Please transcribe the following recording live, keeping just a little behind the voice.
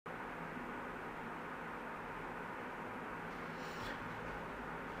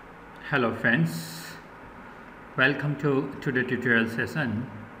Hello friends, welcome to the tutorial session.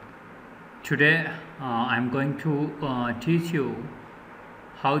 Today I'm going to teach you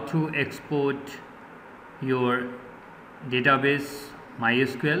how to export your database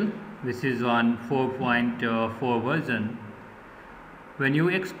MySql, which is on 4.4 version. When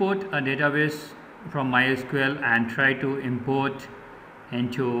you export a database from MySql and try to import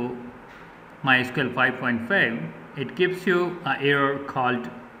into MySql 5.5, it gives you an error called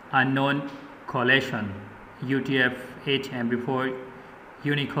Unknown Collation UTF-8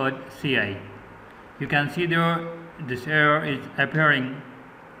 Unicode CI. You can see there this error is appearing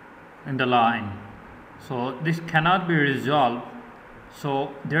in the line. So this cannot be resolved.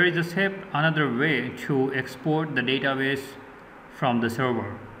 So there is another way to export the database from the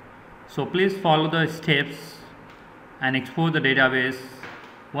server. So please follow the steps and export the database.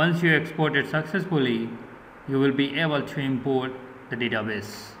 Once you export it successfully, you will be able to import the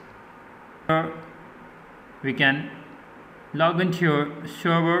database. We can log into your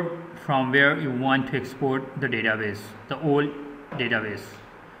server from where you want to export the database, the old database.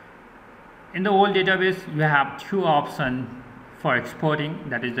 In the old database, you have two options for exporting,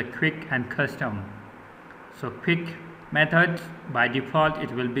 that is the quick and custom. So quick method, by default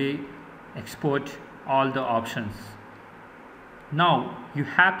it will be export all the options. Now you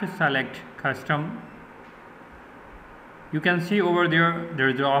have to select custom. You can see over there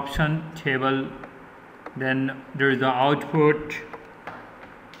is the option table, then there is the output,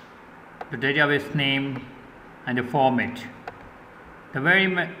 the database name and the format. The very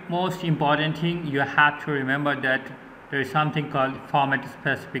most important thing you have to remember that there is something called format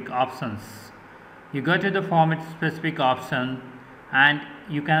specific options. You go to the format specific option and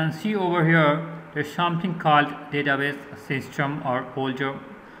you can see over here there is something called database system or older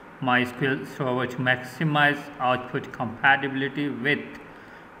MySql server to maximize output compatibility with.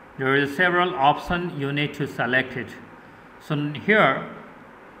 There is several options, you need to select it. So here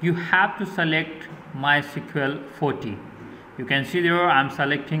you have to select MySql 40. You can see there I am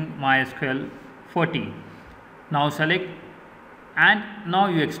selecting MySql 40. Now select and now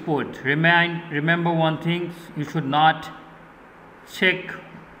you export. Remember one thing, you should not check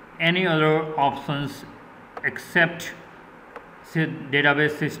any other options except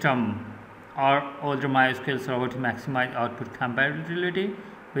database system or older MySql server to maximize output compatibility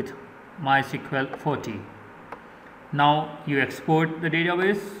with MySql 40. Now you export the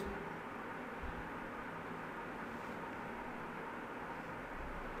database.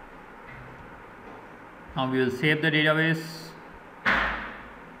 Now we will save the database.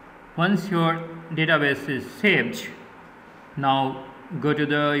 Once your database is saved, now go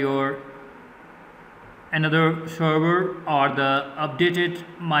to your another server or the updated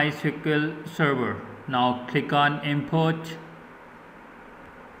MySql server. Now click on import.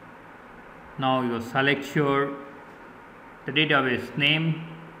 Now you select the database name,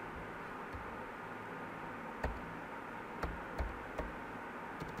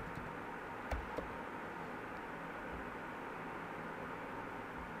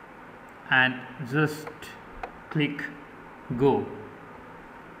 and just click go.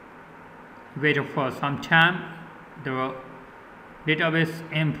 Wait for some time. The database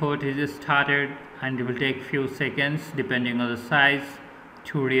import is started and it will take few seconds depending on the size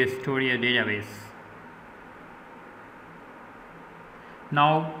to restore your database.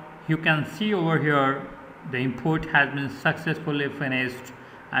 Now you can see over here the import has been successfully finished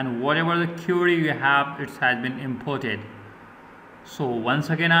and whatever the query you have, it has been imported. So once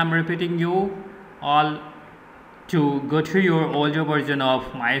again I am repeating you all to go to your older version of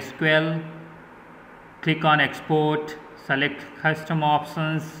MySql, click on export, select custom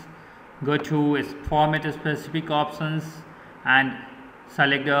options, go to format specific options and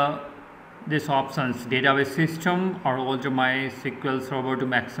select these options, database system or older MySql server to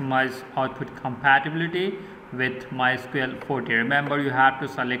maximize output compatibility with MySql 40. Remember you have to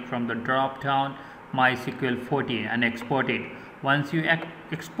select from the drop down MySql 40 and export it. Once you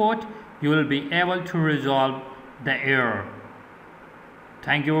export, you will be able to resolve the error.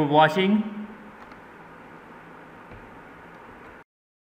 Thank you for watching.